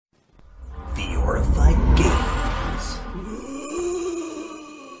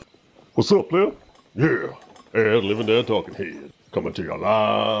What's up, player? Yeah, Ed, living there, talking head. Coming to you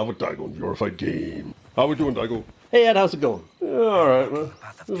live with Daigo and VRified Games. How we doing, Daigo? Hey Ed, how's it going? Yeah, alright, man.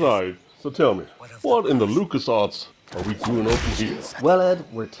 It's alright. So tell me, what in the LucasArts are we doing up in here? Well Ed,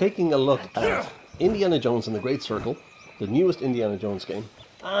 we're taking a look at Indiana Jones and the Great Circle, the newest Indiana Jones game,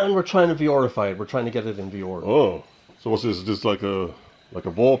 and we're trying to VRify it. We're trying to get it in VR. Oh, so what's this? Is this like a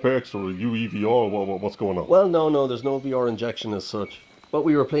Vorpex or a UEVR? What's going on? Well, no, there's no VR injection as such. But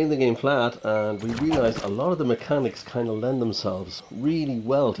we were playing the game flat, and we realized a lot of the mechanics kind of lend themselves really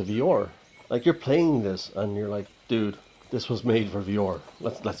well to VR. Like, you're playing this, and you're like, dude, this was made for VR.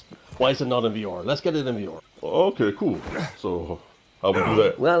 Why is it not in VR? Let's get it in VR. Okay, cool. So, how we do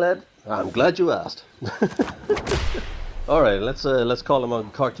that? Well, Ed, I'm glad you asked. All right, let's call him on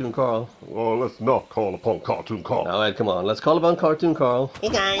Cartoon Carl. Well, let's not call upon Cartoon Carl. All right, come on, let's call upon Cartoon Carl. Hey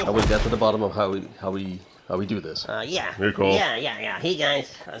guys. And we'll get to the bottom of how we do this. Yeah. Hey, Carl. Yeah. Hey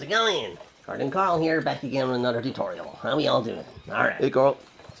guys, how's it going? Cartoon Carl here, back again with another tutorial. How we all doing? All right. Hey, Carl.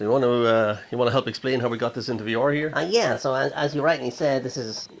 So you want to help explain how we got this into VR here? Yeah. So as you rightly said, this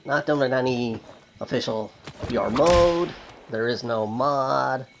is not done with any official VR mode. There is no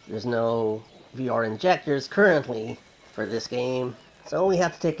mod. There's no VR injectors currently for this game. So we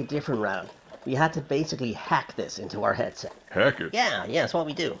have to take a different route. We had to basically hack this into our headset. Hack it? Yeah, that's what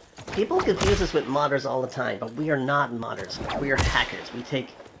we do. People confuse us with modders all the time, but we are not modders. We are hackers. We take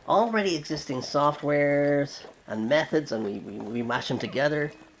already existing softwares and methods and we mash them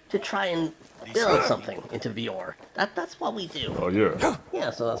together to try and build something into VR. That's what we do. Oh, yeah.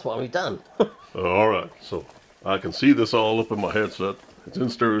 Yeah, so that's what we've done. Alright, so I can see this all up in my headset. It's in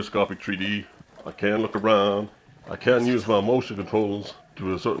stereoscopic 3D. I can look around. I can use my motion controls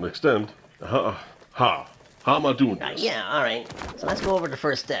to a certain extent. How am I doing this? Yeah, alright. So let's go over the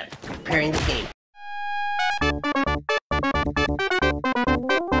first step. Preparing the game.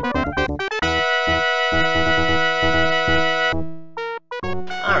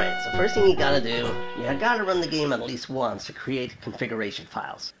 Alright, so first thing you gotta do, you gotta run the game at least once to create configuration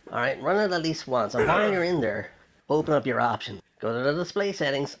files. Alright, run it at least once, and while you're in there, open up your options. Go to the display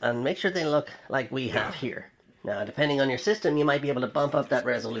settings and make sure they look like we have here. Now, depending on your system, you might be able to bump up that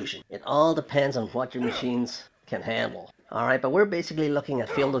resolution. It all depends on what your machines can handle. Alright, but we're basically looking at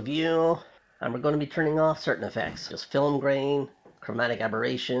field of view, and we're going to be turning off certain effects. Just film grain, chromatic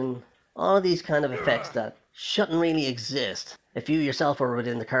aberration, all of these kind of effects that shouldn't really exist. If you yourself were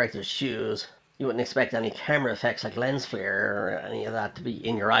within the character's shoes, you wouldn't expect any camera effects like lens flare or any of that to be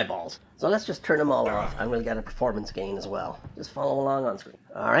in your eyeballs. So let's just turn them all off, and we'll get a performance gain as well. Just follow along on screen.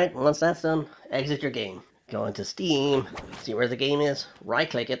 Alright, once that's done, exit your game. Go into Steam, see where the game is, right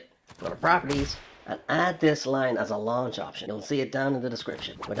click it, go to properties, and add this line as a launch option. You'll see it down in the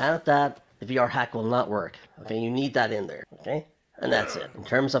description. Without that, the VR hack will not work. Okay, you need that in there, okay? And that's it. In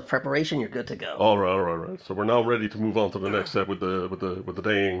terms of preparation, you're good to go. Alright. So we're now ready to move on to the next step with the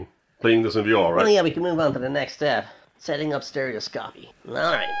dang playing this in VR, right? Well, yeah, we can move on to the next step. Setting up stereoscopy.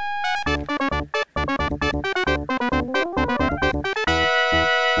 Alright.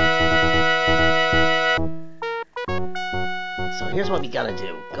 So here's what we gotta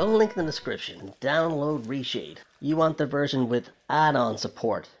do. Go to the link in the description. Download Reshade. You want the version with add-on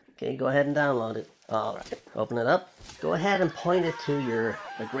support. Okay, go ahead and download it. Alright, open it up. Go ahead and point it to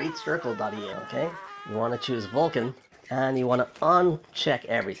the greatcircle.ie, okay? You want to choose Vulkan, and you want to uncheck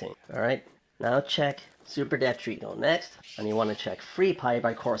everything. Alright, now check Super Depth Treat. Go next, and you want to check FreePi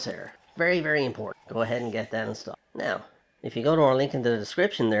by Corsair. Very, very important. Go ahead and get that installed. Now, if you go to our link in the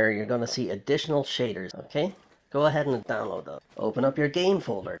description there, you're going to see additional shaders, okay? Go ahead and download those. Open up your game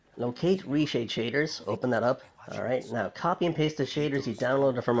folder. Locate Reshade shaders. Open that up. Alright, now copy and paste the shaders you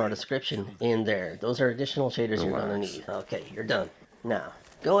downloaded from our description in there. Those are additional shaders you're going to need. Okay, you're done. Now,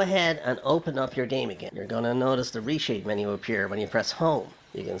 go ahead and open up your game again. You're going to notice the Reshade menu appear when you press home.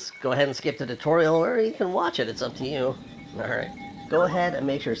 You can go ahead and skip the tutorial, or you can watch it. It's up to you. Alright, go ahead and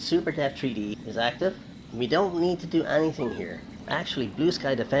make sure Super Depth 3D is active. We don't need to do anything here. Actually, Blue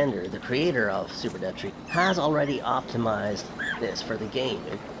Sky Defender, the creator of Super Depth 3D, has already optimized this for the game.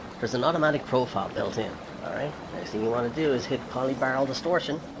 There's an automatic profile built in. Alright, next thing you want to do is hit polybarrel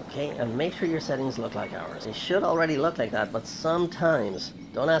distortion, okay, and make sure your settings look like ours. They should already look like that, but sometimes,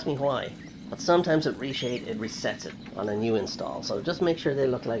 don't ask me why, but sometimes at Reshade it resets it on a new install. So just make sure they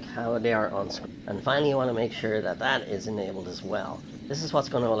look like how they are on screen. And finally, you want to make sure that that is enabled as well. This is what's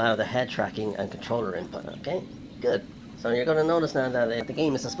going to allow the head tracking and controller input, okay? Good. So you're going to notice now that the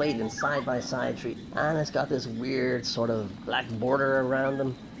game is displayed in side-by-side treat, and it's got this weird sort of black border around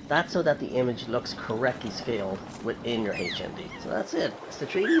them. That's so that the image looks correctly scaled within your HMD. So that's it. It's the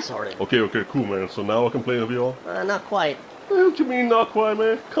 3D sorted. Okay, cool, man. So now I can play in VR? Not quite. What the hell do you mean not quite,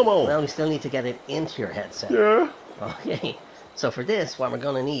 man? Come on. Well, we still need to get it into your headset. Yeah? Okay, so for this, what we're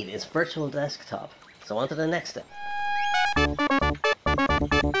going to need is virtual desktop. So on to the next step. Okay,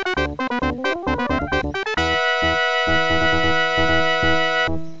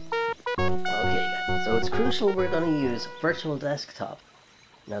 guys, so it's crucial we're going to use virtual desktop.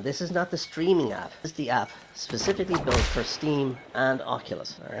 Now, this is not the streaming app. This is the app specifically built for Steam and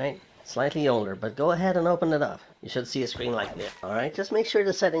Oculus, alright? Slightly older, but go ahead and open it up. You should see a screen like this. Alright, just make sure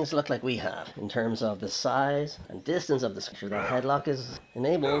the settings look like we have in terms of the size and distance of the screen. That headlock is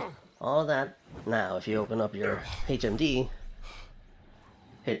enabled, all of that. Now, if you open up your HMD,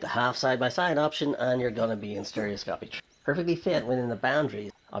 hit the half side-by-side option, and you're going to be in stereoscopic. Perfectly fit within the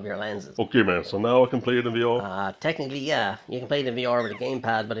boundaries of your lenses. Okay, man, so now I can play it in VR? Technically, yeah. You can play it in VR with a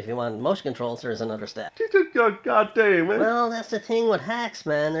gamepad, but if you want motion controls, there's another step. God damn, man. Well, that's the thing with hacks,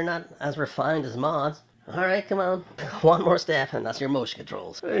 man. They're not as refined as mods. Alright, come on. One more step, and that's your motion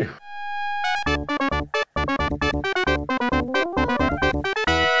controls. Hey.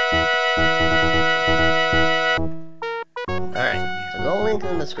 Alright, so go link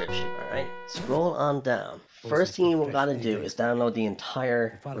in the description, alright? Scroll on down. First thing you gotta do is download the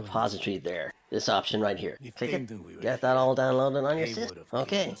entire repository there. This option right here. Click it, get that all downloaded on your system.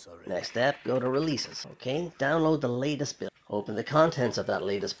 Okay, next step, go to releases. Okay, download the latest build. Open the contents of that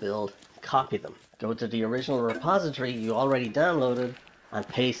latest build, copy them. Go to the original repository you already downloaded and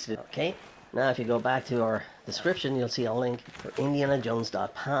paste it. Okay, now if you go back to our description, you'll see a link for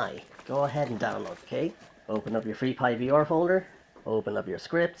indianajones.py. Go ahead and download, okay? Open up your VRified VR folder, open up your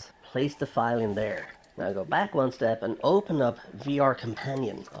scripts, place the file in there. Now go back one step and open up VR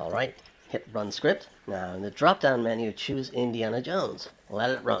Companion. Alright, hit run script. Now in the drop down menu, choose Indiana Jones. Let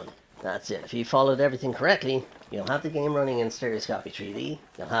it run. That's it. If you followed everything correctly, you'll have the game running in stereoscopic 3D,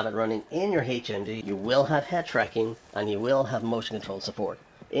 you'll have it running in your HMD, you will have head tracking, and you will have motion control support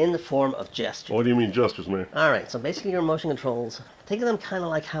in the form of gestures. What do you mean gestures, man? Alright, so basically your motion controls, think of them kind of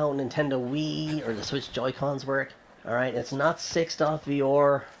like how Nintendo Wii or the Switch Joy-Cons work. Alright, it's not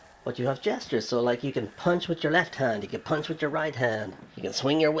 6.VR, but you have gestures, so like you can punch with your left hand, you can punch with your right hand, you can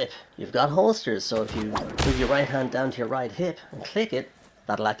swing your whip. You've got holsters, so if you move your right hand down to your right hip and click it,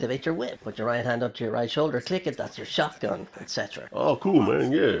 that'll activate your whip. Put your right hand up to your right shoulder, click it, that's your shotgun, etc. Oh, cool,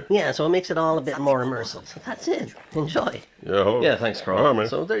 man, yeah. Yeah, so it makes it all a bit more immersive. So that's it. Enjoy. Yeah, Thanks, Carl. All right, man.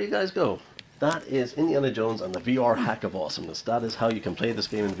 So there you guys go. That is Indiana Jones and the VR hack of awesomeness. That is how you can play this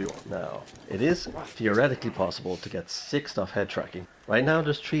game in VR. Now, it is theoretically possible to get 6-DoF head tracking. Right now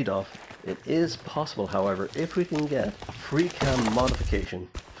there's 3-DoF. It is possible, however, if we can get free cam modification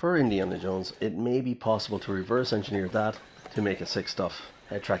for Indiana Jones, it may be possible to reverse engineer that to make a 6-DoF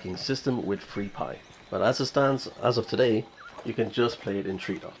head tracking system with FreePie. But as it stands, as of today, you can just play it in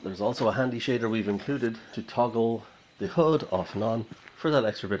 3-DoF. There's also a handy shader we've included to toggle the HUD off and on for that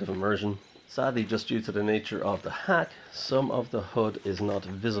extra bit of immersion. Sadly, just due to the nature of the hack, some of the HUD is not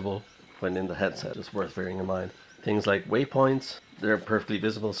visible when in the headset. It's worth bearing in mind. Things like waypoints, they're perfectly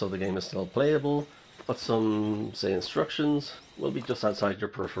visible so the game is still playable, but some, say, instructions will be just outside your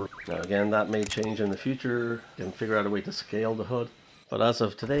peripheral. Now again, that may change in the future. You can figure out a way to scale the HUD, but as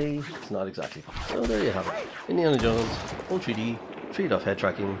of today, it's not exactly possible. So there you have it. Indiana Jones, full 3D, 3-DoF head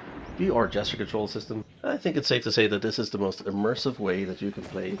tracking, VR gesture control system. I think it's safe to say that this is the most immersive way that you can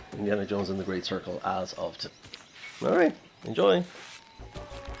play Indiana Jones and the Great Circle as of today. Alright, enjoy!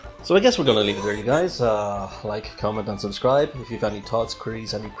 So I guess we're going to leave it there, you guys. Like, comment and subscribe. If you have any thoughts,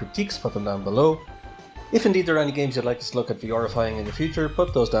 queries, any critiques, put them down below. If indeed there are any games you'd like us to look at VRifying in the future,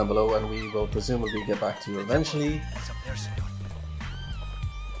 put those down below and we will presumably get back to you eventually.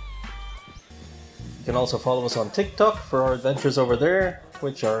 You can also follow us on TikTok for our adventures over there,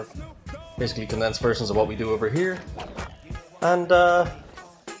 which are basically condensed versions of what we do over here. And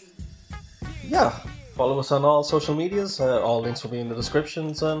yeah, follow us on all social medias. All links will be in the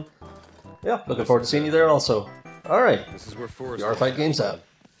descriptions, and yeah, looking forward to seeing you there also. Alright, This is where Forrest VRified Games out.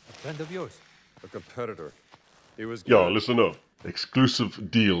 A friend of yours. A competitor. He was Yo, good. listen up.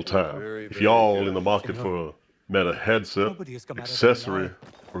 Exclusive deal time. Very, If very y'all good. in the market for a meta headset, Nobody has come out of accessory, the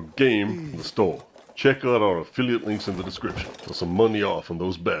or game in the store, check out our affiliate links in the description for some money off on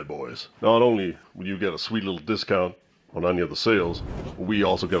those bad boys. Not only will you get a sweet little discount on any of the sales, but we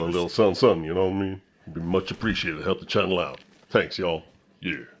also get a little something, you know what I mean? It'd be much appreciated to help the channel out. Thanks, y'all.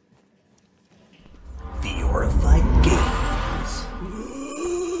 Yeah.